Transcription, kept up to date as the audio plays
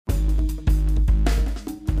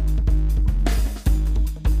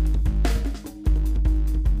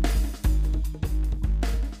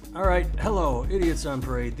right, hello, Idiots on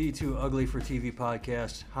Parade, the Too Ugly for TV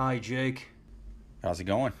podcast. Hi, Jake. How's it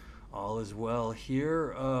going? All is well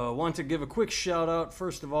here. Want to give a quick shout out,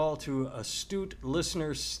 first of all, to astute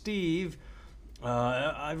listener Steve.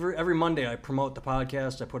 Every Monday I promote the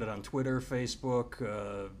podcast. I put it on Twitter,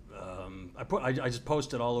 Facebook. I just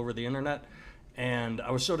post it all over the internet. And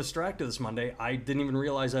I was so distracted this Monday, I didn't even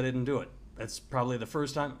realize I didn't do it. That's probably the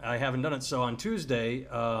first time I haven't done it. So on Tuesday,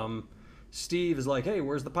 Steve is like, hey,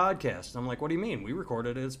 where's the podcast? I'm like, what do you mean? We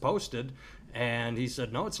recorded it. It's posted. And he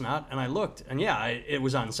said, no, it's not. And I looked, and yeah, it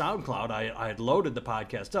was on SoundCloud. I had loaded the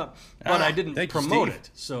podcast up, but I didn't promote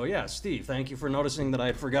it. So yeah, Steve, thank you for noticing that I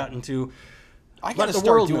had forgotten to I gotta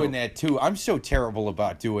start doing that too. I'm so terrible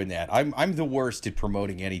about doing that. I'm the worst at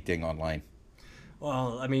promoting anything online.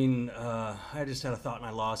 Well, I mean, I just had a thought and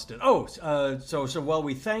I lost it. Oh, so while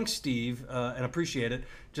we thank Steve and appreciate it,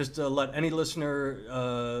 just to let any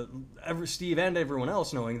listener, Steve and everyone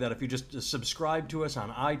else knowing that if you just subscribe to us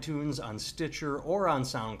on iTunes, on Stitcher, or on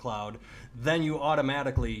SoundCloud, then you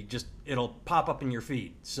automatically it'll pop up in your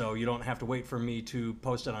feed. So you don't have to wait for me to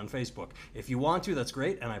post it on Facebook. If you want to, that's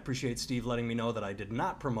great. And I appreciate Steve letting me know that I did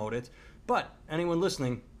not promote it. But anyone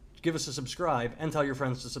listening, give us a subscribe and tell your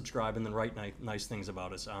friends to subscribe and then write nice things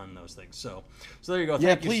about us on those things. So there you go.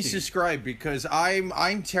 Thank you, please Steve. Subscribe, because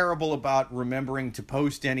I'm terrible about remembering to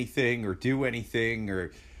post anything or do anything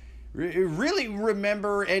or really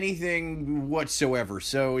remember anything whatsoever.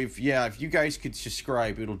 So if you guys could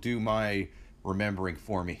subscribe, it'll do my remembering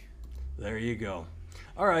for me. There you go.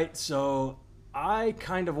 All right, so I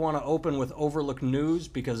kind of want to open with overlooked news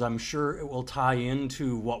because I'm sure it will tie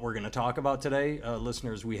into what we're going to talk about today.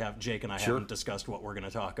 Listeners, Jake and I haven't discussed what we're going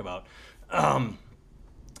to talk about.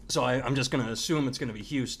 So I'm just going to assume it's going to be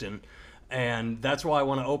Houston. And that's why I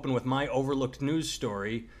want to open with my overlooked news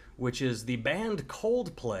story, which is the band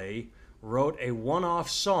Coldplay wrote a one-off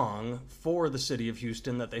song for the city of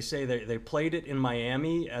Houston that they say they played it in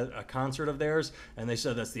Miami at a concert of theirs, and they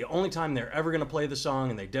said that's the only time they're ever going to play the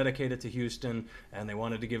song, and they dedicate it to Houston, and they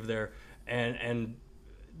wanted to give their... And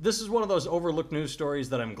this is one of those overlooked news stories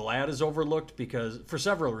that I'm glad is overlooked because for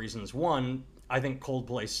several reasons. One, I think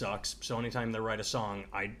Coldplay sucks, so anytime they write a song,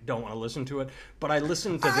 I don't want to listen to it. But I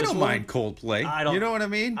listen to this one. I don't mind Coldplay. You know what I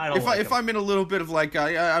mean? If I'm in a little bit of like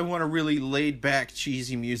I want a really laid back,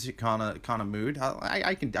 cheesy music kind of mood,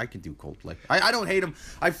 I can do Coldplay. I don't hate them.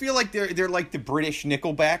 I feel like they're like the British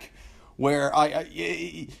Nickelback, where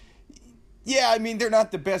I mean they're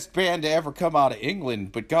not the best band to ever come out of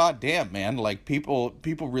England, but goddamn man, like people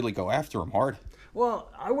really go after them hard.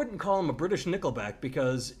 Well, I wouldn't call them a British Nickelback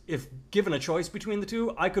because if given a choice between the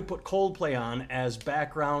two, I could put Coldplay on as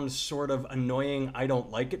background sort of annoying, I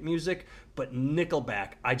don't like it music, but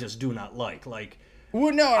Nickelback I just do not like.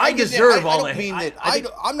 Well, no, I deserve all that.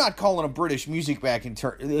 I'm not calling a British British Nickelback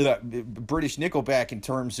in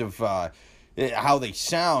terms of how they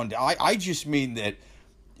sound. I just mean that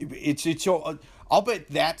it's I'll bet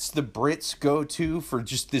that's the Brits go to for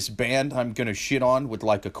just this band I'm going to shit on with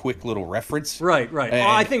like a quick little reference. Right. Well,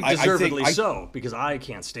 I think deservedly so because I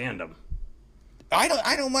can't stand them. I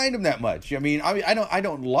don't mind them that much. I mean, I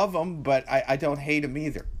don't love them, but I don't hate them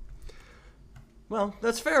either. Well,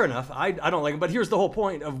 that's fair enough. I don't like them, but here's the whole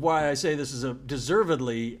point of why I say this is a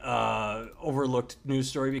deservedly overlooked news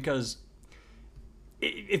story because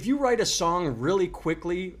if you write a song really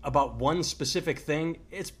quickly about one specific thing,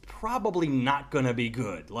 it's probably not going to be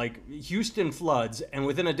good. Like Houston floods, and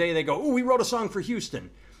within a day they go, "Oh, we wrote a song for Houston."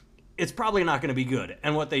 It's probably not going to be good.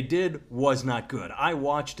 And what they did was not good. I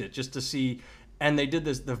watched it just to see, and they did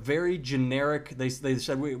the very generic. They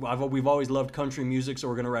said we've always loved country music, so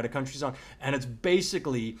we're going to write a country song, and it's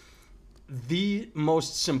basically the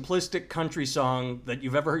most simplistic country song that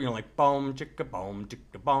you've ever heard, like boom, chicka boom,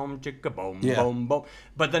 boom, boom.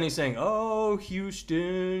 But then he's saying, "Oh,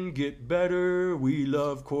 Houston, get better. We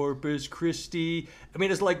love Corpus Christi." I mean,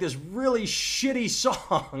 it's like this really shitty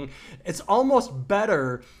song. It's almost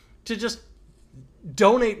better to just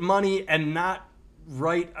donate money and not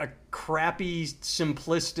write a crappy,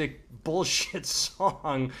 simplistic bullshit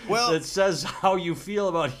song that says how you feel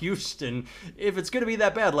about Houston if it's going to be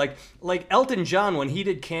that bad. Like Elton John when he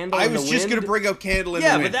did Candle in the Wind. I was just going to bring up Candle in the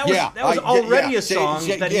Wind. But that was already a song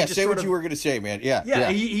that he just say what you were going to say, man.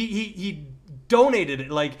 He donated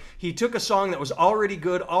it. Like he took a song that was already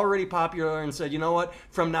good, already popular, and said, you know what?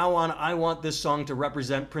 From now on, I want this song to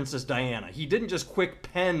represent Princess Diana. He didn't just quick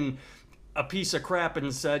pen a piece of crap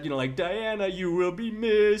and said, like, Diana, you will be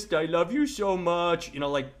missed. I love you so much.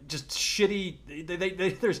 Like just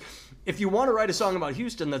shitty. There's, if you want to write a song about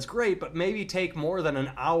Houston, that's great, but maybe take more than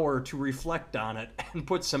an hour to reflect on it and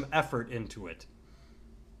put some effort into it.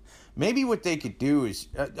 maybe what they could do is,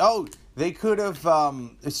 they could have,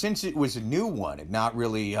 since it was a new one and not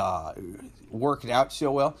really worked out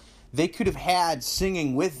so well, they could have had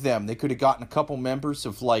singing with them. They could have gotten a couple members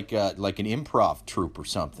of like an improv troupe or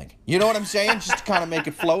something. You know what I'm saying? Just to kind of make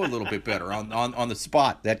it flow a little bit better on the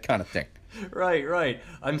spot, that kind of thing. Right.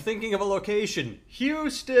 I'm thinking of a location,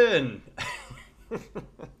 Houston.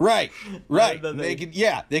 Right. They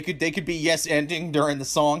could be yes ending during the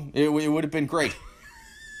song. It would have been great.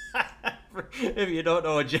 If you don't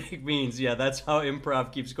know what Jake means, yeah, that's how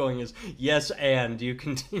improv keeps going, is yes and you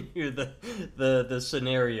continue the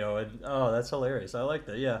scenario, and that's hilarious. I like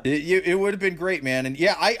that. Yeah, it would have been great, man. And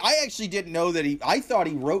yeah, I actually didn't know that I thought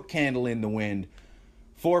he wrote Candle in the Wind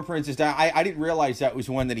for Princess Diana. I didn't realize that was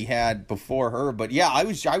one that he had before her. But yeah, I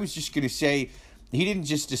was just gonna say, he didn't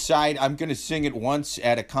just decide, I'm gonna sing it once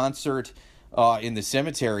at a concert in the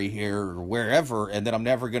cemetery here or wherever, and then I'm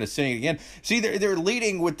never going to sing it again. See, they're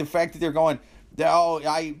leading with the fact that they're going,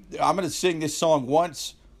 I'm going to sing this song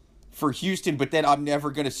once for Houston, but then I'm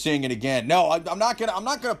never going to sing it again. No, I'm not going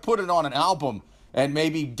to put it on an album and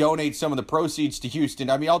maybe donate some of the proceeds to Houston.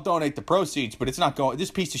 I mean, I'll donate the proceeds, but it's not going.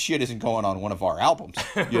 This piece of shit isn't going on one of our albums.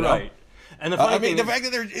 You know? Right. And the fact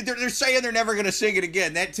that they're saying they're never going to sing it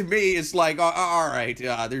again, that to me is like, all right,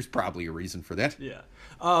 there's probably a reason for that. Yeah.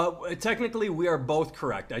 Technically, we are both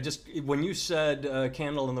correct. When you said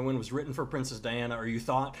Candle in the Wind was written for Princess Diana, or you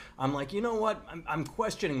thought, I'm like, you know what? I'm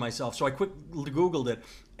questioning myself. So I quickly Googled it,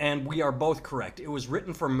 and we are both correct. It was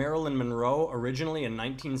written for Marilyn Monroe originally in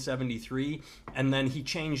 1973, and then he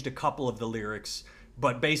changed a couple of the lyrics.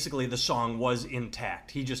 But basically, the song was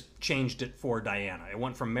intact. He just changed it for Diana. It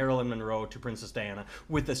went from Marilyn Monroe to Princess Diana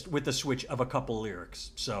with the switch of a couple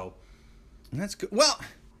lyrics. So that's good. Well,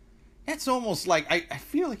 that's almost like I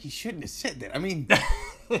feel like he shouldn't have said that. I mean,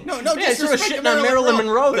 no, yeah, sort of shitting on Marilyn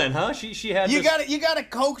Monroe then, huh? She had you got a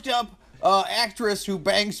coked up actress who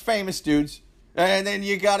bangs famous dudes, and then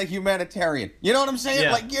you got a humanitarian. You know what I'm saying?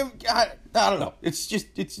 Yeah. Like I don't know. It's just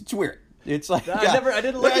it's weird. It's like I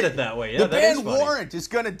didn't look at it that way. Yeah, the band Warrant is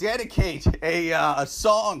going to dedicate a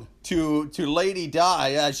song to Lady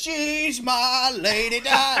Di. She's my Lady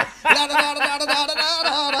Di.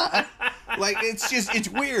 Like it's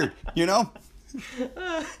weird, you know.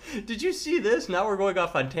 Did you see this? Now we're going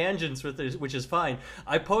off on tangents with this, which is fine.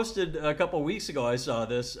 I posted a couple weeks ago. I saw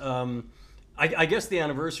this. I guess the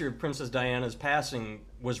anniversary of Princess Diana's passing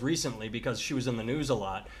was recently because she was in the news a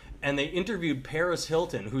lot. And they interviewed Paris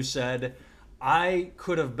Hilton, who said, I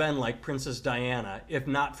could have been like Princess Diana if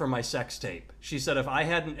not for my sex tape. She said,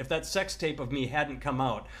 if that sex tape of me hadn't come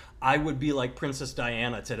out, I would be like Princess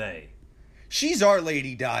Diana today. She's our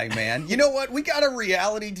Lady Di, man. You know what? We got a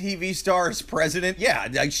reality TV star as president. Yeah,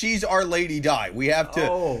 like she's our Lady Di. We have to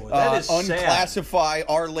unclassify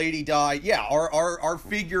our Lady Di. Yeah, our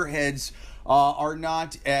figureheads are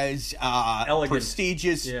not as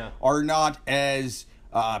prestigious, are not as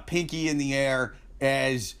pinky in the air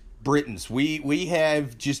as Britons. We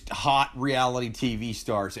have just hot reality TV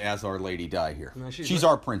stars as our Lady Di here. No, she's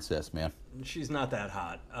our princess, man. She's not that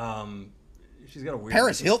hot. She's got a weird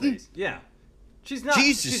Paris Hilton? Face. Yeah. She's not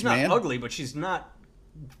ugly, but she's not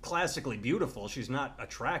classically beautiful. She's not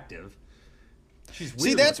attractive. She's weird.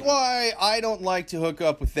 See, that's why I don't like to hook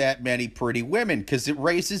up with that many pretty women, because it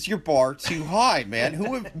raises your bar too high,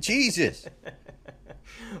 man. Jesus.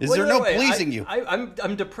 Is there no pleasing you?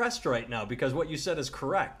 I'm depressed right now because what you said is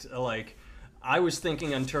correct. Like, I was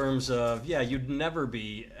thinking in terms of, you'd never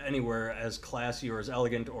be anywhere as classy or as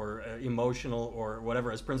elegant or emotional or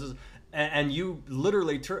whatever as Princess. And you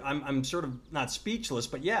literally, I'm sort of not speechless,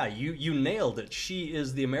 but you nailed it. She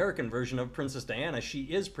is the American version of Princess Diana. She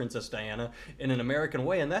is Princess Diana in an American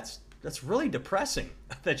way, and that's really depressing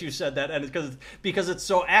that you said that, and because it's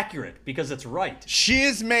so accurate, because it's right. She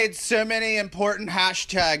has made so many important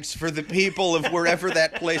hashtags for the people of wherever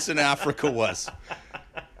that place in Africa was.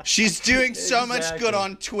 She's doing so much good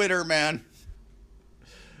on Twitter, man.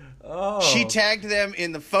 Oh. She tagged them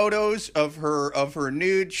in the photos of her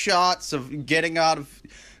nude shots of getting out of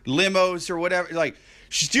limos or whatever. Like,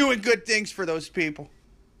 she's doing good things for those people.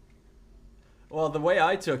 Well, the way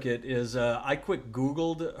I took it is I quick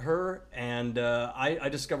Googled her, and I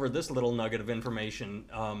discovered this little nugget of information.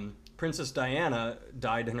 Princess Diana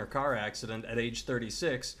died in her car accident at age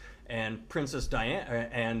 36, and Princess Diana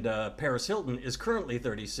and Paris Hilton is currently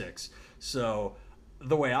 36. So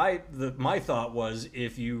the way my thought was,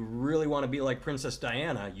 if you really want to be like Princess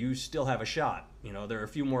Diana, you still have a shot. You know, there are a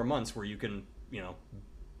few more months where you can,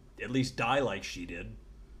 at least die like she did.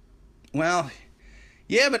 Well,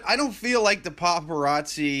 Yeah, but I don't feel like the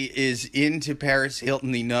paparazzi is into Paris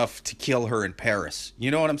Hilton enough to kill her in Paris.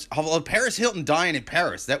 You know what I'm saying? Although Paris Hilton dying in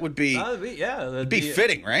Paris, that would be, that'd be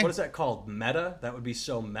fitting, right? What is that called? Meta? That would be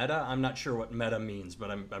so meta. I'm not sure what meta means,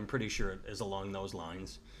 but I'm pretty sure it is along those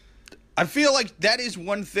lines. I feel like that is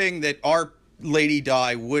one thing that our Lady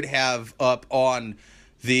Di would have up on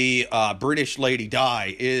the British Lady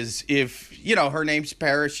Di is if, her name's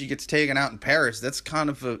Paris, she gets taken out in Paris. That's kind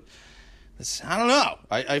of I don't know.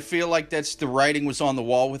 I feel like the writing was on the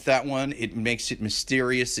wall with that one. It makes it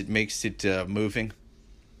mysterious. It makes it moving.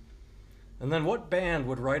 And then what band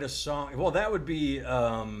would write a song? Well, that would be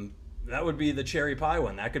the Cherry Pie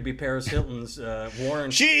one. That could be Paris Hilton's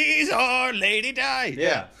Warrant. She's our Lady Di.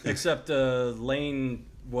 Yeah. Except Lane,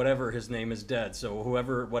 whatever his name, is dead. So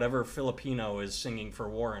whatever Filipino is singing for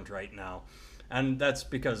Warrant right now, and that's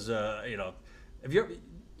because if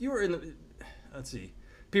you were in the, let's see.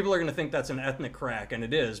 People are going to think that's an ethnic crack, and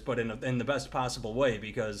it is, but in the best possible way,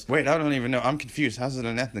 because... Wait, I don't even know. I'm confused. How's it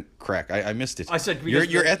an ethnic crack? I missed it. I said...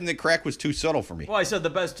 Your ethnic crack was too subtle for me. Well, I said the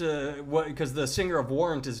best... because the singer of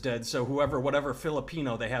Warrant is dead, so whatever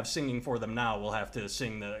Filipino they have singing for them now will have to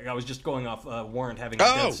sing the... I was just going off Warrant having a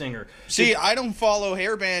dead singer. See, I don't follow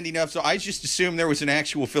hair band enough, so I just assumed there was an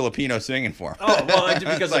actual Filipino singing for him. Oh, well,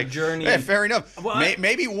 because of Journey... Yeah, fair enough. Well,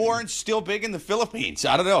 maybe Warrant's still big in the Philippines.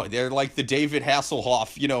 I don't know. They're like the David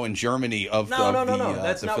Hasselhoff, in Germany of no.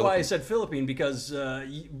 That's not why I said Philippine, because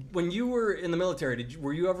when you were in the military,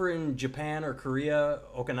 were you ever in Japan or Korea,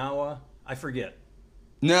 Okinawa? I forget.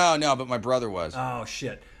 No, but my brother was. Oh,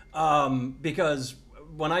 shit. Because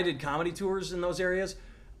when I did comedy tours in those areas,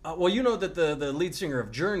 you know that the lead singer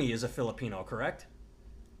of Journey is a Filipino, correct?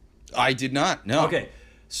 I did not, no. Okay,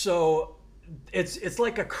 so it's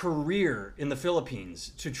like a career in the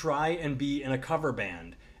Philippines to try and be in a cover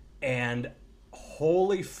band, and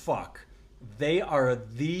holy fuck, they are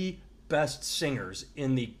the best singers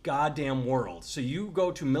in the goddamn world. So you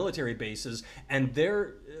go to military bases, and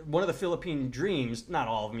they're one of the Philippine dreams, not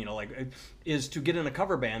all of them, is to get in a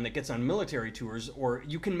cover band that gets on military tours, or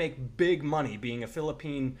you can make big money being a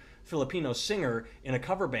Filipino singer in a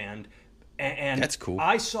cover band. And that's cool.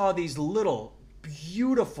 I saw these little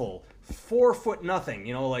beautiful 4 foot nothing,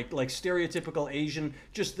 like stereotypical Asian.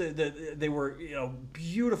 Just they were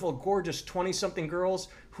beautiful, gorgeous 20-something girls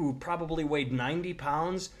who probably weighed 90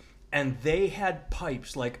 pounds, and they had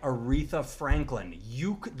pipes like Aretha Franklin.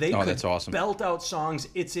 They could that's awesome. Belt out songs.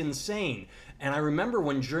 It's insane. And I remember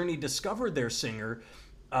when Journey discovered their singer.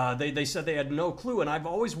 They said they had no clue, and I've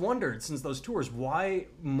always wondered since those tours why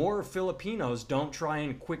more Filipinos don't try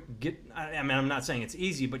and I'm not saying it's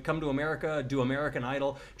easy, but come to America, do American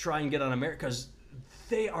Idol, try and get on America, because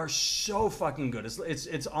they are so fucking good.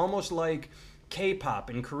 It's almost like K-pop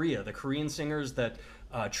in Korea, the Korean singers that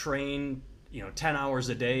train 10 hours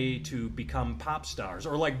a day to become pop stars,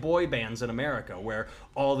 or like boy bands in America, where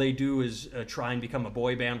all they do is try and become a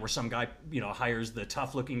boy band, where some guy hires the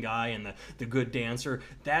tough looking guy and the good dancer.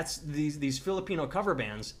 That's these Filipino cover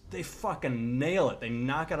bands. They fucking nail it. They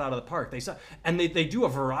knock it out of the park. They do a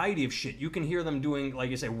variety of shit. You can hear them doing, like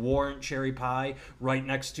you say, Warrant, Cherry Pie, right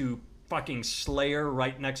next to fucking Slayer,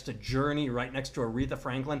 right next to Journey, right next to Aretha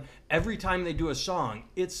Franklin. Every time they do a song,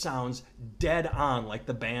 it sounds dead on like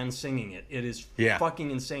the band singing it. It is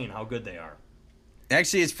fucking insane how good they are.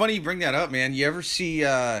 Actually, it's funny you bring that up, man. You ever see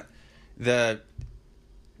there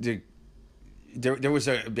was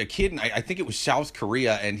a kid, I think it was South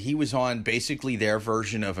Korea, and he was on basically their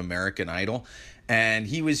version of American Idol, and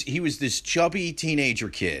he was this chubby teenager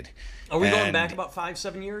kid. Are we going back about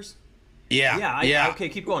 5-7 years? Yeah. Okay,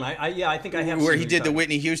 keep going. I think I have. Where he did the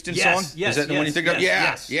Whitney Houston song? Yes. Is that the one you think of?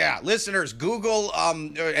 Yes. Listeners, Google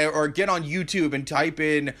or get on YouTube and type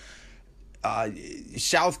in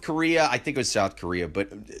South Korea. I think it was South Korea, but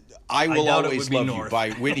I Will Always Love You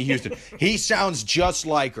by Whitney Houston. He sounds just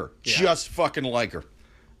like her. Just fucking like her.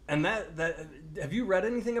 And that have you read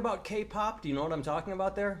anything about K-pop? Do you know what I'm talking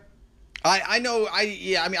about there? I know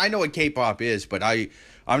what K-pop is, but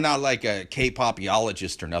I'm not like a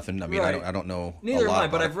K-popologist or nothing. I mean, right. I don't know. Neither am I,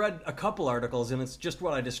 but I've read a couple articles, and it's just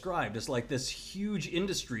what I described. It's like this huge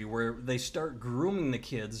industry where they start grooming the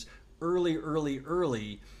kids early,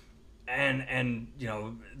 and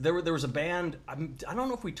there was a band. I don't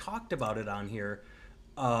know if we talked about it on here.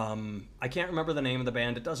 I can't remember the name of the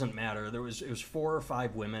band. It doesn't matter. It was 4 or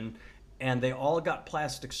 5 women. And they all got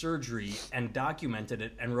plastic surgery and documented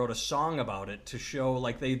it and wrote a song about it to show,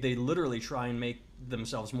 like, they literally try and make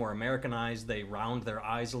themselves more Americanized. They round their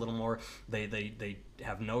eyes a little more. They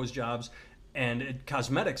have nose jobs. And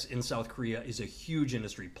cosmetics in South Korea is a huge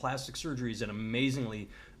industry. Plastic surgery is an amazingly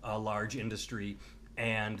large industry.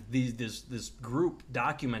 and this group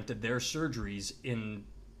documented their surgeries in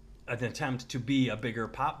an attempt to be a bigger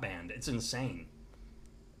pop band. It's insane.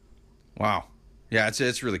 Wow. Yeah,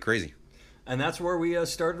 it's really crazy. And that's where we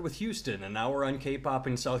started with Houston, and now we're on K-pop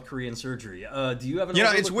and South Korean surgery. Do you have an?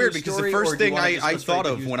 It's weird because the first thing I thought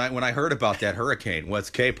of when I heard about that hurricane was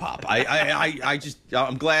K-pop.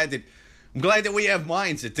 I'm glad that we have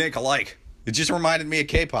minds that think alike. It just reminded me of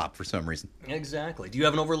K-pop for some reason. Exactly. Do you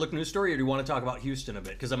have an overlooked news story, or do you want to talk about Houston a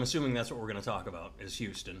bit? Because I'm assuming that's what we're going to talk about is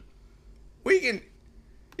Houston. We can,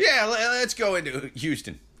 yeah. Let's go into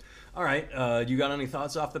Houston. All right. You got any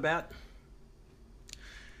thoughts off the bat?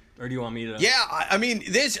 Or do you want me to? Yeah, I mean,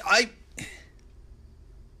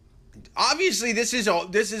 obviously this is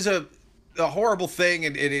a horrible thing,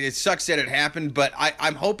 and it sucks that it happened. But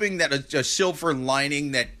I'm hoping that a silver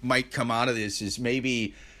lining that might come out of this is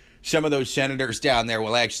maybe some of those senators down there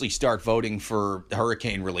will actually start voting for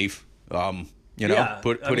hurricane relief. Putting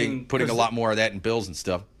a lot more of that in bills and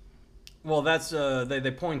stuff. Well, that's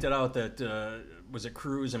they pointed out that. Was it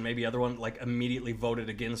Cruz and maybe other one like immediately voted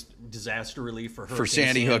against disaster relief for Hurricane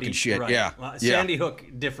Sandy Hook and shit? Right. Yeah, Sandy Hook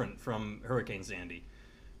different from Hurricane Sandy.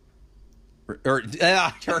 Hurricane.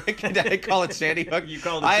 I call it Sandy Hook. You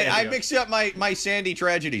called it Sandy Hook. I mix up my Sandy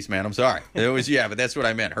tragedies, man. I'm sorry. It was but that's what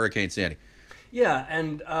I meant. Hurricane Sandy. Yeah,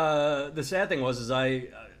 and the sad thing was I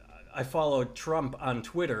followed Trump on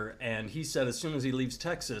Twitter, and he said as soon as he leaves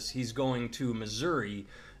Texas, he's going to Missouri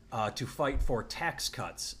to fight for tax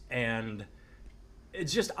cuts. And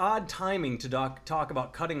it's just odd timing to talk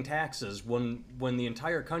about cutting taxes when the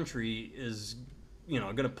entire country is,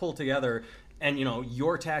 going to pull together, and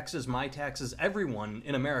your taxes, my taxes, everyone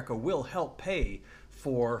in America will help pay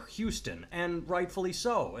for Houston, and rightfully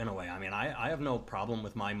so in a way. I mean, I have no problem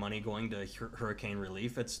with my money going to hurricane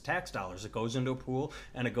relief. It's tax dollars. It goes into a pool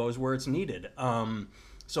and it goes where it's needed.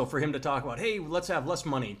 So for him to talk about, hey, let's have less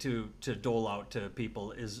money to dole out to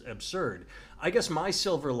people is absurd. I guess my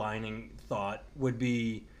silver lining thought would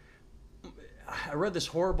be, I read this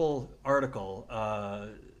horrible article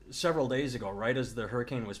several days ago, right as the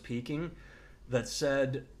hurricane was peaking, that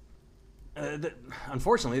said that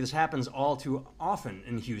unfortunately this happens all too often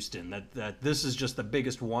in Houston, that this is just the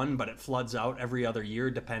biggest one, but it floods out every other year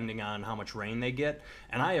depending on how much rain they get.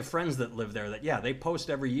 And I have friends that live there that, they post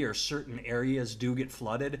every year certain areas do get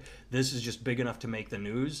flooded. This is just big enough to make the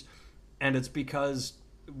news. And it's because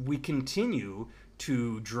we continue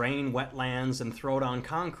to drain wetlands and throw down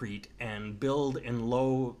concrete and build in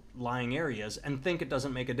low-lying areas and think it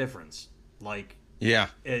doesn't make a difference. Like,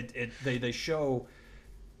 they show...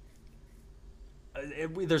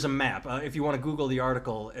 there's a map. If you want to Google the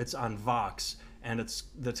article, it's on Vox, and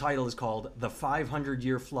the title is called "The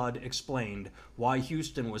 500-Year Flood Explained: Why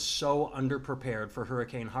Houston Was So Underprepared for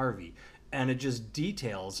Hurricane Harvey." And it just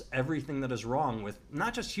details everything that is wrong with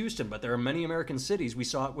not just Houston, but there are many American cities. We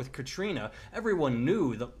saw it with Katrina. Everyone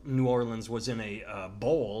knew that New Orleans was in a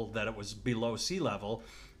bowl, that it was below sea level,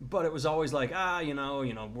 but it was always like,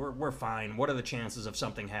 we're fine. What are the chances of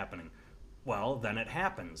something happening? Well, then it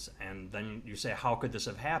happens, and then you say, how could this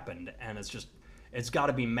have happened? And it's got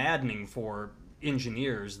to be maddening for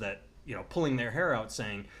engineers that, pulling their hair out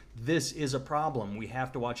saying, this is a problem, we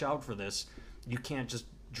have to watch out for this. You can't just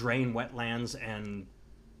drain wetlands and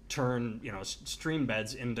turn, stream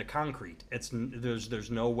beds into concrete. There's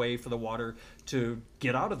no way for the water to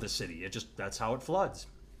get out of the city. That's how it floods.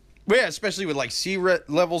 Well, yeah, especially with like sea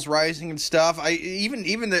levels rising and stuff. Yeah,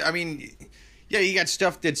 you got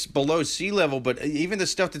stuff that's below sea level, but even the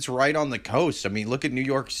stuff that's right on the coast. I mean, look at New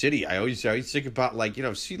York City. I always think about,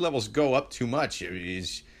 if sea levels go up too much,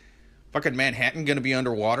 is fucking Manhattan going to be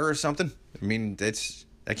underwater or something? I mean, that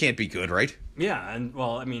can't be good, right? Yeah, and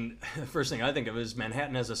the first thing I think of is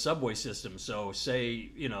Manhattan has a subway system. So say,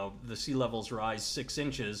 the sea levels rise 6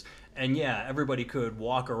 inches, and everybody could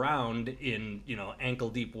walk around in, ankle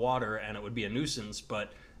deep water and it would be a nuisance,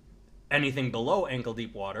 but anything below ankle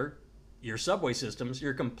deep water, your subway systems,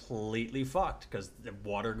 you're completely fucked because the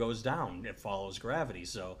water goes down. It follows gravity.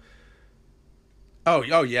 So.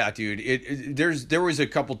 Oh yeah, dude. There was a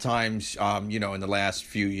couple times, in the last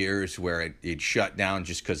few years where it shut down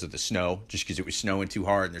just because of the snow, just because it was snowing too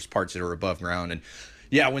hard, and there's parts that are above ground. And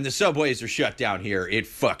when the subways are shut down here, it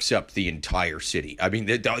fucks up the entire city. I mean,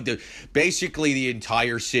 basically the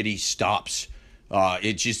entire city stops.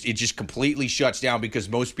 It just completely shuts down because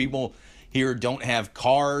most people here don't have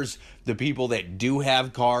cars. The people that do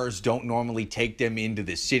have cars don't normally take them into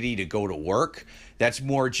the city to go to work. That's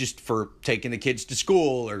more just for taking the kids to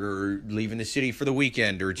school or leaving the city for the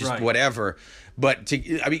weekend or just whatever. But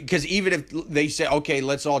because even if they say, okay,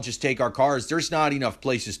 let's all just take our cars, there's not enough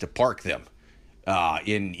places to park them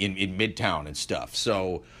in Midtown and stuff.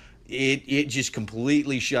 So it just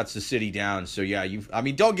completely shuts the city down. So yeah, I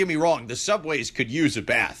mean, don't get me wrong, the subways could use a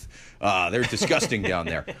bath. They're disgusting down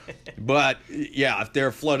there. But yeah, if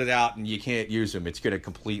they're flooded out and you can't use them, it's going to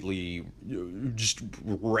completely just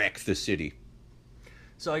wreck the city.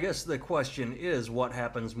 So I guess the question is, what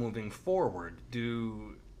happens moving forward?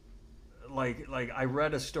 Like I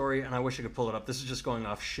read a story, and I wish I could pull it up. This is just going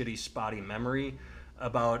off shitty, spotty memory,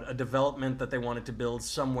 about a development that they wanted to build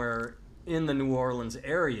somewhere in the New Orleans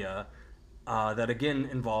area that again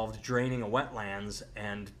involved draining a wetlands,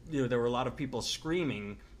 and there were a lot of people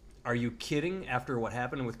screaming, "Are you kidding?" after what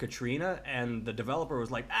happened with Katrina, and the developer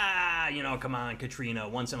was like, come on, Katrina,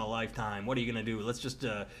 once in a lifetime. What are you gonna do? Let's just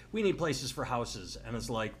we need places for houses, and it's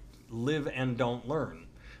like, live and don't learn.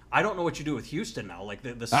 I don't know what you do with Houston now. Like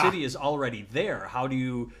the city is already there. How do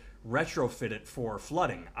you retrofit it for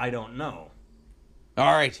flooding? I don't know.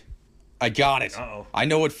 All right, I got it. Uh-oh. I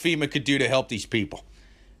know what FEMA could do to help these people.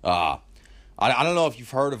 I don't know if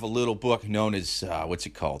you've heard of a little book known as, what's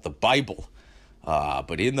it called? The Bible.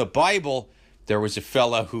 But in the Bible, there was a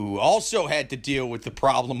fella who also had to deal with the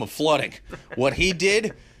problem of flooding. What he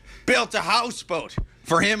did, built a houseboat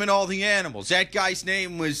for him and all the animals. That guy's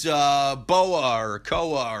name was Boa or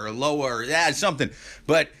Koa or Loa or something.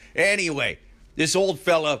 But anyway, this old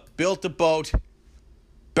fella built a boat.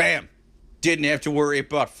 Bam. Didn't have to worry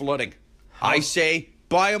about flooding. I say,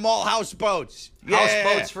 buy them all houseboats. Yeah.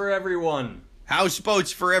 Houseboats for everyone.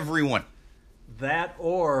 Houseboats for everyone. That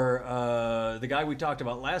or the guy we talked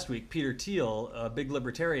about last week, Peter Thiel, a big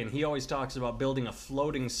libertarian, he always talks about building a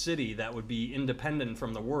floating city that would be independent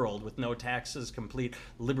from the world with no taxes, complete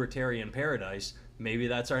libertarian paradise. Maybe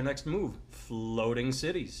that's our next move. Floating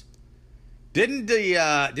cities. Didn't the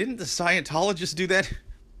Scientologists do that?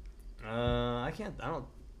 I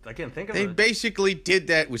can't think of it. They basically did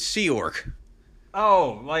that with Sea Org.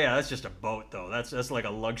 Oh, well, yeah, that's just a boat, though. That's like a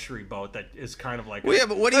luxury boat that is kind of like... Well, yeah,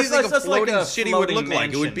 but what do you think a floating city would look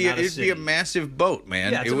like? It would be a massive boat,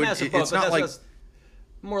 man. Yeah, it's a massive boat, but that's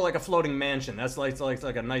more like a floating mansion. That's like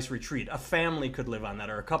a nice retreat. A family could live on that,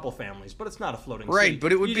 or a couple families, but it's not a floating city. Right,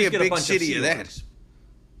 but it would be a big city of that.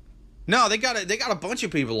 No, they got a bunch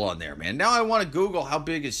of people on there, man. Now I want to Google how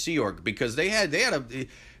big is Sea Org, because they had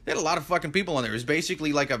a lot of fucking people on there. It was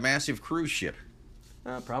basically like a massive cruise ship.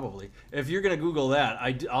 Probably. If you're going to Google that,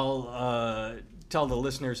 I'll tell the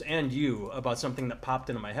listeners and you about something that popped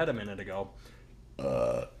into my head a minute ago.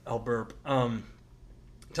 I'll burp.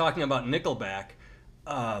 Talking about Nickelback.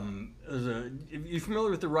 You familiar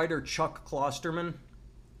with the writer Chuck Klosterman?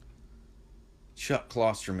 Chuck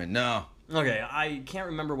Klosterman, no. Okay, I can't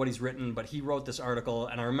remember what he's written, but he wrote this article,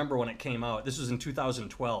 and I remember when it came out. This was in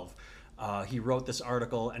 2012. He wrote this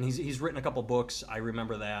article, and he's written a couple books. I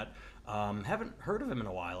remember that. Haven't heard of him in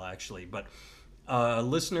a while, actually. But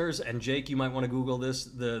listeners, and Jake, you might want to Google this.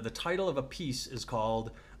 The title of a piece is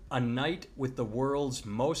called "A Night with the World's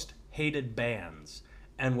Most Hated Bands."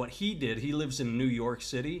 And what he did, he lives in New York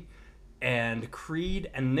City, and Creed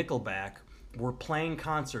and Nickelback were playing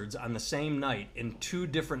concerts on the same night in two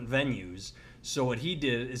different venues. So what he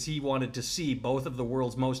did is he wanted to see both of the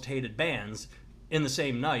world's most hated bands in the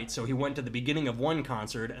same night. So he went to the beginning of one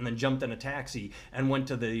concert and then jumped in a taxi and went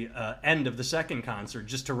to the end of the second concert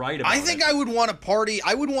just to write about it. I think I would want to party.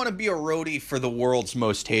 I would want to be a roadie for the world's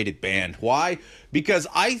most hated band. Why? Because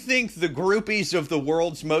I think the groupies of the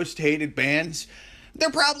world's most hated bands, they're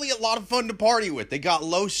probably a lot of fun to party with. They got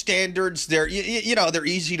low standards. They're they're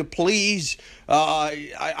easy to please.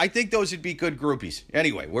 I think those would be good groupies.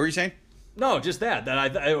 Anyway, what were you saying? No, just that I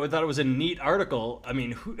thought it was a neat article. I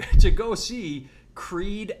mean, to go see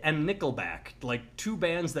Creed and Nickelback, like two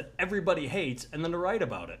bands that everybody hates, and then to write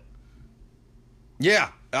about it.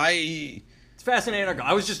 Yeah, it's fascinating article.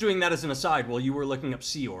 I was just doing that as an aside while you were looking up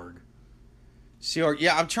Sea Org. Sea Org,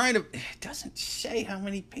 yeah, I'm trying to... It doesn't say how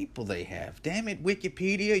many people they have. Damn it,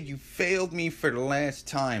 Wikipedia, you failed me for the last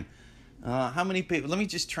time. How many people? Let me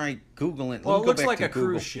just try Googling it. Well, it looks like a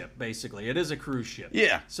cruise ship, basically. It is a cruise ship.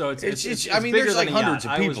 Yeah. So it's I mean, bigger there's like than hundreds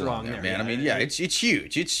of yacht. people on there, there, man. Yeah. I mean, yeah, it's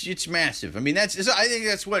huge. It's massive. I mean, I think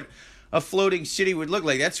that's what a floating city would look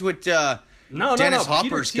like. That's what Dennis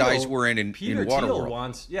Hopper's guys were in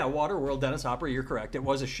Waterworld. Waterworld, Dennis Hopper, you're correct. It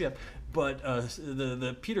was a ship. But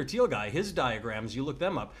the Peter Thiel guy, his diagrams, you look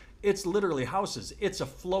them up, it's literally houses. It's a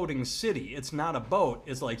floating city. It's not a boat.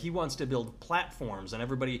 It's like he wants to build platforms, and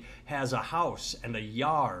everybody has a house and a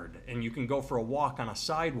yard, and you can go for a walk on a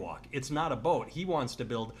sidewalk. It's not a boat. He wants to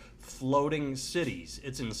build floating cities.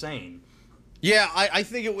 It's insane. Yeah, I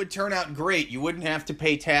think it would turn out great. You wouldn't have to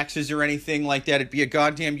pay taxes or anything like that. It'd be a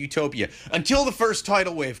goddamn utopia. Until the first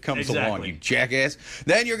tidal wave comes along, you jackass.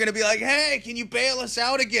 Then you're going to be like, hey, can you bail us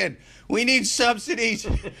out again? We need subsidies.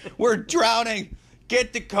 We're drowning.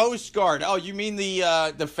 Get the Coast Guard. Oh, you mean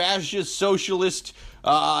the fascist socialist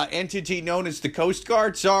entity known as the Coast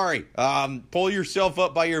Guard? Sorry. Pull yourself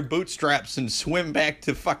up by your bootstraps and swim back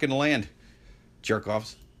to fucking land.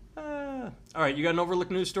 Jerk-offs. All right, you got an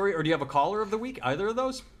overlooked news story, or do you have a caller of the week? Either of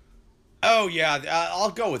those? Oh yeah,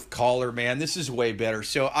 I'll go with caller, man. This is way better.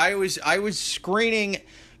 So I was screening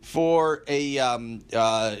for a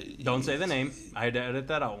don't say the name. I had to edit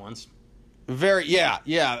that out once.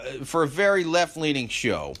 For a very left-leaning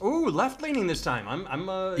show. Ooh, left-leaning this time.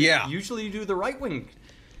 I'm usually do the right-wing.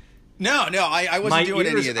 No, I wasn't doing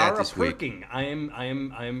any of that this week. I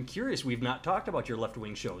am curious. We've not talked about your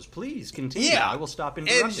left-wing shows. Please continue. Yeah, I will stop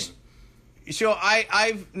interrupting. So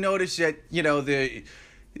I've noticed that, you know, the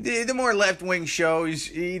more left-wing shows,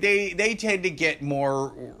 they tend to get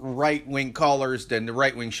more right-wing callers than the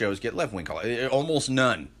right-wing shows get left-wing callers. Almost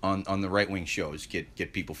none on the right-wing shows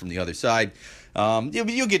get people from the other side.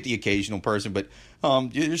 You'll get the occasional person, but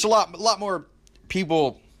there's a lot more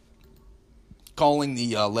people calling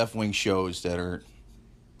the left-wing shows that are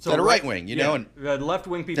right-wing, you know. And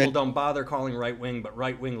left-wing people don't bother calling right-wing, but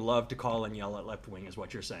right-wing love to call and yell at left-wing is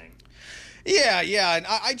what you're saying. Yeah, and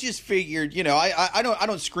I just figured, you know, I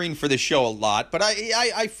don't screen for the show a lot, but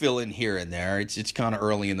I fill in here and there. It's kind of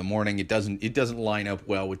early in the morning. It doesn't line up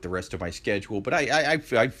well with the rest of my schedule, but I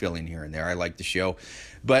fill in here and there. I like the show,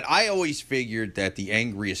 but I always figured that the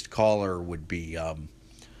angriest caller would be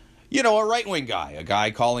you know, a right-wing guy, a guy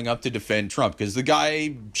calling up to defend Trump, because the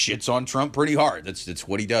guy shits on Trump pretty hard. That's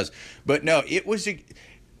what he does. But no, it was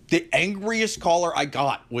the angriest caller I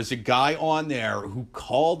got was a guy on there who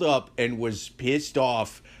called up and was pissed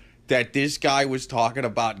off that this guy was talking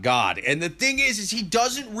about God. And the thing is he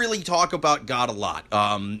doesn't really talk about God a lot.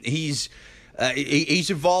 He's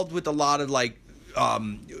involved with a lot of like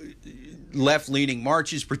left-leaning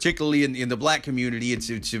marches, particularly in the black community.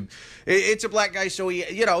 It's a black guy, so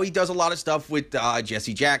he does a lot of stuff with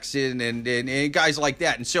Jesse Jackson and guys like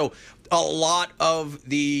that. And so a lot of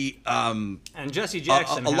the and Jesse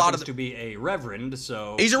Jackson happens to be a reverend,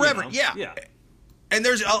 so he's a reverend, yeah. And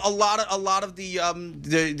there's a lot of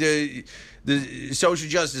the social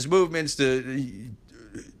justice movements, the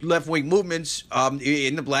left-wing movements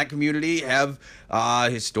in the black community have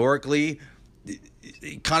historically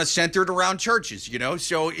kind of centered around churches, you know.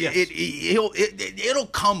 So yes. It'll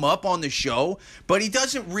come up on the show, but he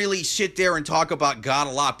doesn't really sit there and talk about God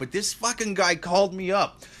a lot. But this fucking guy called me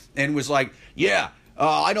up and was like,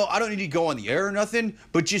 I don't need to go on the air or nothing,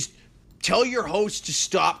 but just tell your host to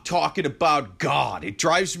stop talking about God. It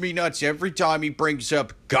drives me nuts every time he brings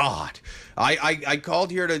up God. I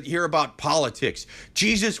called here to hear about politics.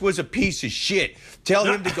 Jesus was a piece of shit. Tell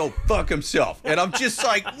him to go fuck himself. And I'm just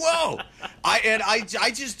like, whoa.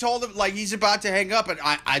 I just told him, like, he's about to hang up, and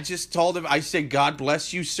I just told him, I said, God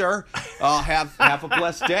bless you, sir. Have a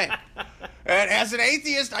blessed day. And as an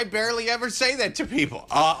atheist, I barely ever say that to people.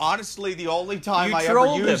 Honestly, the only time I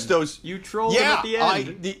ever use those... You trolled him at the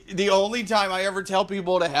end. The only time I ever tell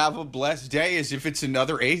people to have a blessed day is if it's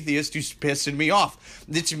another atheist who's pissing me off.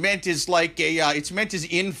 It's meant as like it's meant as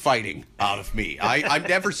infighting out of me. I'm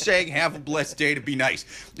never saying have a blessed day to be nice.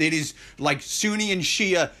 It is like Sunni and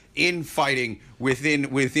Shia infighting within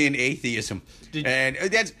atheism. And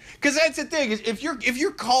that's the thing, is if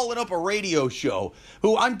you're calling up a radio show,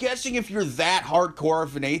 who I'm guessing if you're that hardcore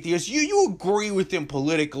of an atheist, you agree with him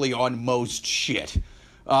politically on most shit.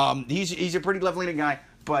 He's a pretty left-leaning guy,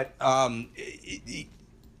 but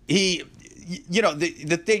he you know,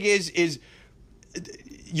 the thing is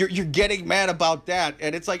you're getting mad about that,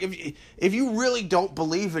 and it's like, if you really don't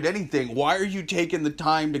believe in anything, why are you taking the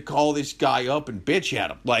time to call this guy up and bitch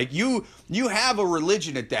at him? Like, you have a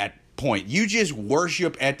religion at that point. You just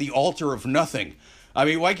worship at the altar of nothing. I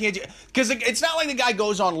mean, why can't you? Because it's not like the guy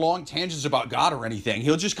goes on long tangents about God or anything.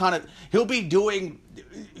 He'll be doing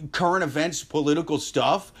current events, political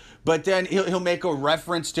stuff, but then he'll make a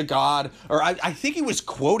reference to God, or I think he was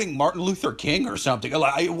quoting Martin Luther King or something.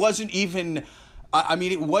 It wasn't even... I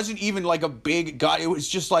mean, it wasn't even like a big God. It was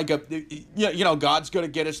just like God's going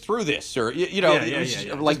to get us through this, or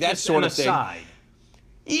like that sort of thing.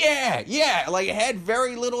 Yeah, like it had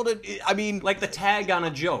very little to. I mean, like the tag on a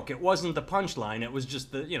joke. It wasn't the punchline. It was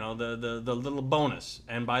just the little bonus.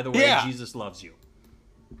 And by the way, Jesus loves you.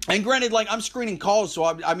 And granted, like, I'm screening calls, so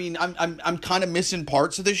I'm kind of missing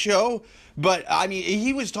parts of the show. But I mean,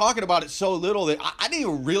 he was talking about it so little that I didn't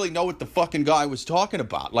even really know what the fucking guy was talking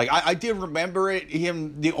about. Like, I did remember it.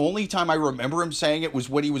 The only time I remember him saying it was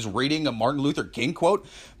when he was reading a Martin Luther King quote.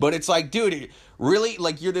 But it's like, dude, really,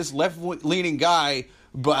 like, you're this left-leaning guy,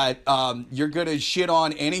 but you're gonna shit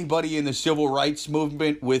on anybody in the civil rights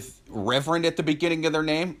movement with Reverend at the beginning of their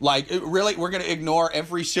name? Like, really, we're gonna ignore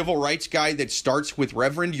every civil rights guy that starts with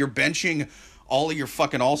Reverend? You're benching all of your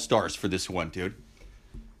fucking all-stars for this one, dude.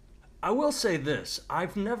 I will say this.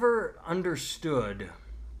 I've never understood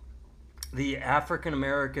the African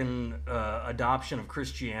American adoption of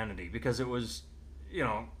Christianity, because it was, you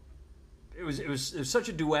know, it was such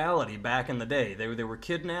a duality back in the day. They were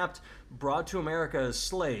kidnapped, brought to America as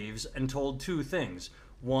slaves, and told two things.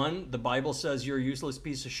 One, the Bible says you're a useless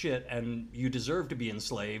piece of shit and you deserve to be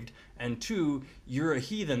enslaved. And two, you're a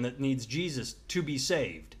heathen that needs Jesus to be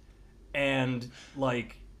saved. And,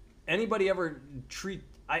 like, anybody ever treat...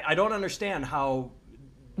 I don't understand how...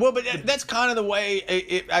 Well, but that's kind of the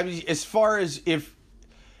way... I mean, as far as if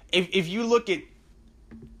you look at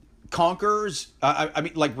conquerors, I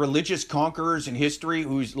mean, like, religious conquerors in history,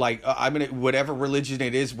 who's like, I'm gonna, whatever religion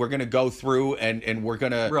it is, we're gonna go through and we're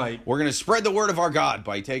gonna spread the word of our God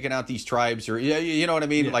by taking out these tribes, or you know what I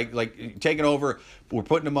mean, yeah. like taking over, we're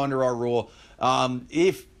putting them under our rule.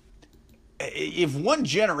 If one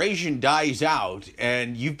generation dies out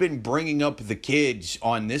and you've been bringing up the kids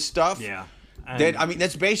on this stuff, yeah. Then, I mean,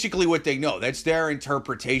 that's basically what they know. That's their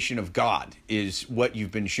interpretation of God, is what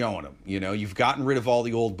you've been showing them. You know, you've gotten rid of all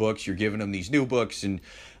the old books. You're giving them these new books, and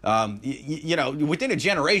you know, within a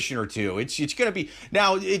generation or two, it's going to be,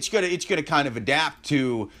 now it's going to kind of adapt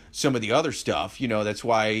to some of the other stuff. You know, that's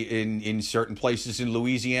why in certain places in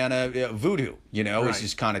Louisiana, voodoo, you know, is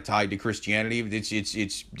just kind of tied to Christianity.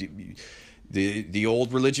 It's the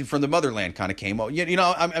old religion from the motherland kind of came out. You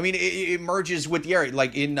know, I mean, it merges with the area.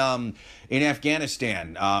 Like in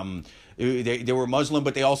Afghanistan, they were Muslim,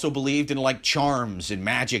 but they also believed in, like, charms and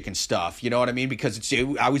magic and stuff. You know what I mean? Because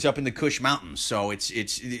I was up in the Kush Mountains, so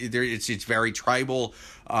it's very tribal.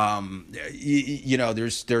 You know,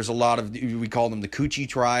 there's a lot of, we call them the Kuchi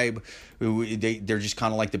tribe, who they're just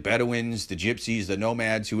kind of like the Bedouins, the Gypsies, the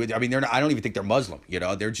nomads. Who, I mean, I don't even think they're Muslim. You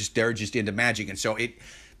know, they're just into magic, and so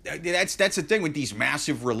that's the thing with these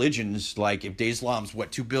massive religions. Like, if Islam's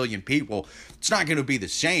 2 billion people, it's not going to be the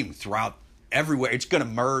same throughout everywhere. It's going to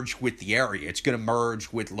merge with the area. It's going to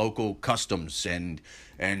merge with local customs and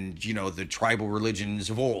you know, the tribal religions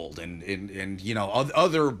of old and you know,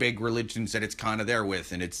 other big religions that it's kind of there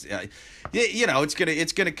with, and it's you know, it's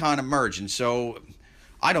gonna kind of merge. And so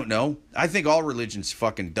I don't know. I think all religion's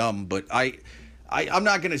fucking dumb, but I'm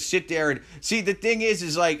not gonna sit there and see. The thing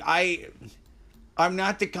is like, I'm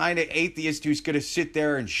not the kind of atheist who's going to sit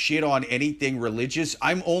there and shit on anything religious.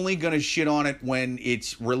 I'm only going to shit on it when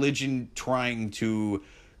it's religion trying to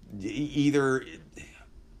either,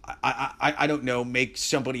 I don't know, make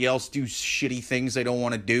somebody else do shitty things they don't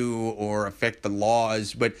want to do or affect the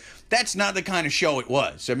laws. But that's not the kind of show it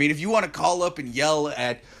was. I mean, if you want to call up and yell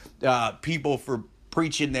at people for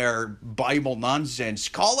preaching their Bible nonsense,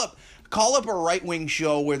 call up a right-wing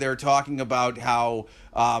show where they're talking about how,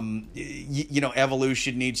 you know,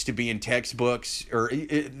 evolution needs to be in textbooks, or,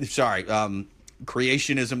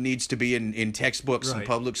 creationism needs to be in textbooks in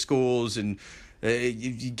public schools, and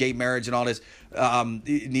gay marriage and all this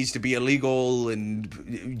it needs to be illegal,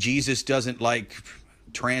 and Jesus doesn't like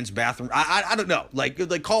trans bathroom. I don't know. Like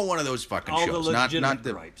call one of those fucking all shows. The not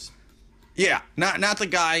the gripes. Yeah, not the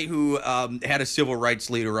guy who had a civil rights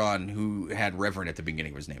leader on who had Reverend at the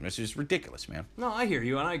beginning of his name. It's just ridiculous, man. No, I hear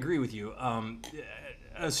you, and I agree with you.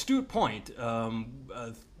 Astute point,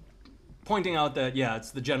 pointing out that, yeah,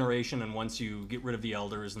 it's the generation, and once you get rid of the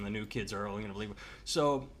elders and the new kids are only going to believe.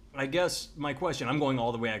 So I guess my question, I'm going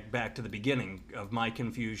all the way back to the beginning of my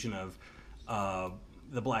confusion of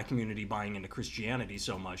the black community buying into Christianity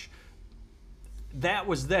so much. That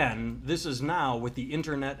was then. This is now with the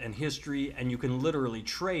internet and history, and you can literally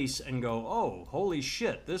trace and go, oh, holy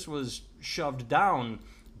shit, this was shoved down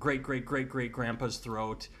great-great-great-great-grandpa's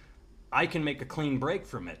throat. I can make a clean break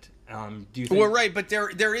from it. Do you think? Well, right, but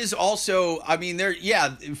there is also, I mean,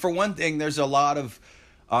 for one thing, there's a lot of,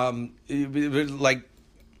 like,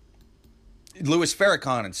 Louis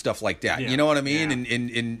Farrakhan and stuff like that. Yeah. You know what I mean?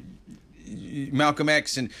 Yeah. And Malcolm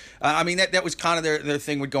X, and I mean that was kind of their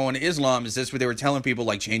thing with going to Islam. Is this what they were telling people,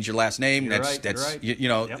 like, change your last name? You're that's right. You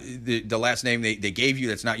know, Yep. the last name they gave you,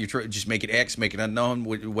 that's not your just make it X, make it unknown,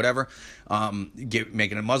 whatever.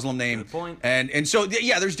 Make it a Muslim name. Good point. And so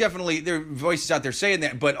yeah, there's definitely there are voices out there saying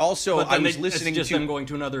that, but also I was listening it's just to them going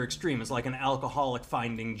to another extreme. It's like an alcoholic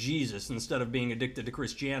finding Jesus instead of being addicted to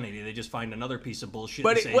Christianity. They just find another piece of bullshit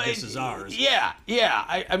and say this is ours. Yeah.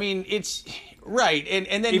 I mean, it's right,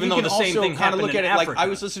 and then even you though can the same also thing kind of look at it Africa. like I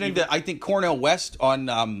was listening to, I think, Cornel West on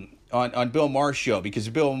Bill Maher's show, because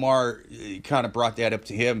Bill Maher kind of brought that up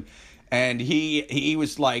to him. And he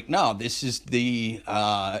was like, no, this is the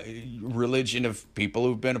religion of people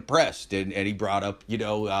who've been oppressed, and he brought up, you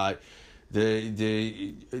know,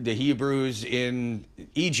 the Hebrews in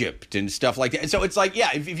Egypt and stuff like that. And so it's like, yeah,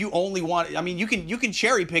 if you only want, I mean, you can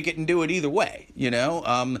cherry pick it and do it either way, you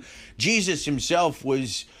know. Jesus himself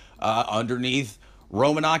was underneath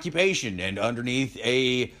Roman occupation and underneath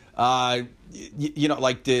a you know,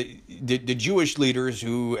 like the Jewish leaders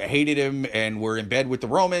who hated him and were in bed with the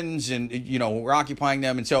Romans, and, you know, were occupying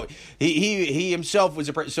them. And so he himself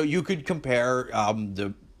was so you could compare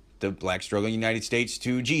the black struggle in the United States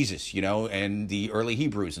to Jesus, you know, and the early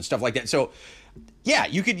Hebrews and stuff like that. So yeah,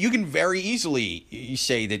 you can very easily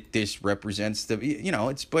say that this represents the, you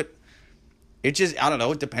know, but it just, I don't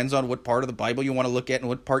know, it depends on what part of the Bible you want to look at and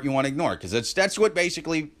what part you want to ignore, because that's what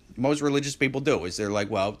basically most religious people do, is they're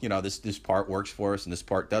like, well, you know, this part works for us and this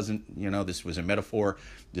part doesn't, you know, this was a metaphor,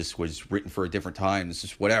 this was written for a different time, this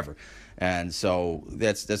is whatever. And so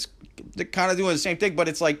that's they're kind of doing the same thing, but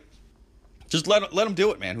it's like, just let them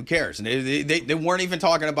do it, man. Who cares? And they weren't even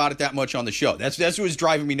talking about it that much on the show. That's what was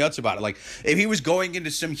driving me nuts about it. Like, if he was going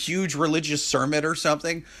into some huge religious sermon or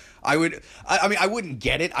something, I mean, I wouldn't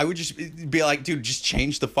get it. I would just be like, dude, just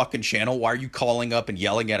change the fucking channel. Why are you calling up and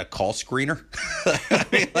yelling at a call screener? I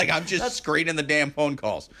mean, like, I'm just screening the damn phone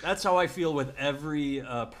calls. That's how I feel with every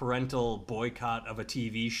parental boycott of a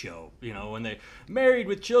TV show. You know, when they Married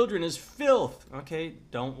with Children is filth. Okay,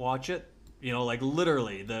 don't watch it. You know, like,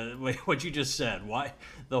 literally, what you just said. Why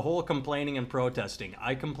the whole complaining and protesting?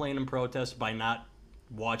 I complain and protest by not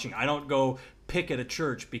watching. I don't go picket a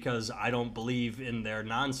church because I don't believe in their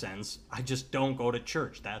nonsense. I just don't go to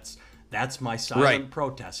church. That's my silent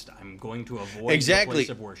protest. I'm going to avoid the place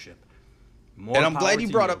of worship. And I'm glad you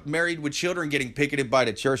brought up Married with Children getting picketed by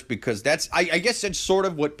the church, because I guess that's sort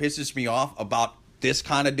of what pisses me off about this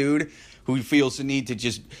kind of dude who feels the need to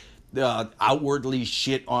just outwardly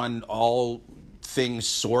shit on all things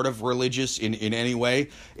sort of religious in any way.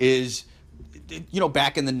 Is, you know,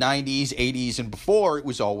 back in the 90s, 80s, and before, it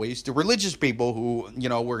was always the religious people who, you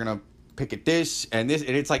know, we're going to picket this and this,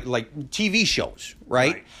 and it's like TV shows,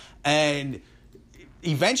 right? And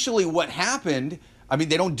eventually what happened, I mean,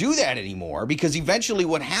 they don't do that anymore, because eventually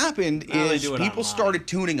what happened is people started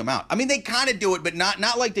tuning them out. I mean, they kind of do it, but not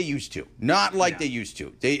like they used to. Not like they used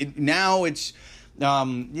to. Now it's,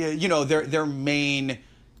 you know, their main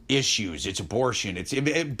issues. It's abortion. It's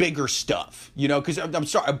bigger stuff, you know, because I'm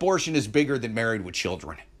sorry, abortion is bigger than Married with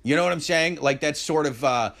Children. You know what I'm saying? Like, that's sort of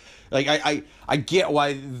like I get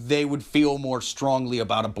why they would feel more strongly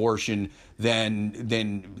about abortion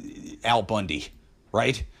than Al Bundy,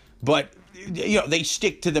 right? But, you know, they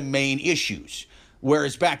stick to the main issues.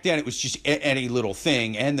 Whereas back then it was just any little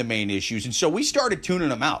thing and the main issues. And so we started tuning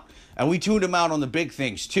them out. And we tuned them out on the big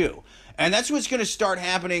things too. And that's what's going to start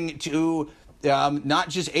happening to not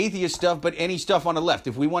just atheist stuff, but any stuff on the left.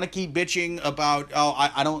 If we want to keep bitching about,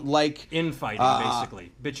 I don't like... infighting,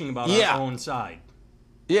 basically. Bitching about our own side.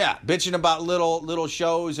 Yeah, bitching about little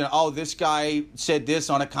shows, and, this guy said this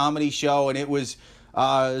on a comedy show, and it was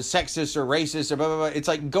sexist or racist, or blah, blah, blah. It's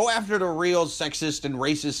like, go after the real sexist and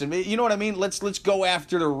racist, and, you know what I mean? Let's go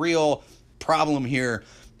after the real problem here,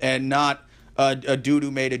 and not a dude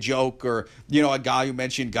who made a joke, or, you know, a guy who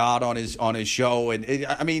mentioned God on his show. And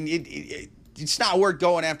it's not worth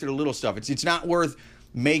going after the little stuff. It's not worth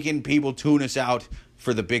making people tune us out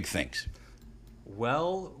for the big things.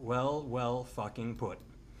 Well fucking put.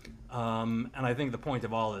 And I think the point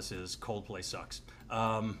of all this is Coldplay sucks.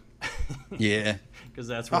 Yeah, because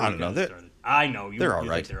that's where we started. I know they're all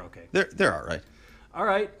right. Think they're okay. They're all right. All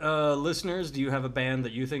right, listeners, do you have a band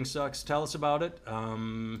that you think sucks? Tell us about it.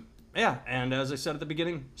 Yeah, and as I said at the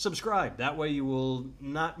beginning, subscribe. That way you will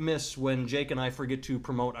not miss when Jake and I forget to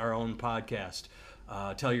promote our own podcast.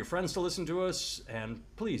 Tell your friends to listen to us, and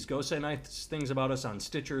please go say nice things about us on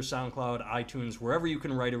Stitcher, SoundCloud, iTunes, wherever you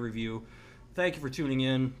can write a review. Thank you for tuning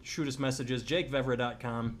in. Shoot us messages,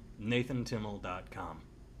 jakevevra.com, nathantimmel.com.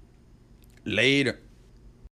 Later.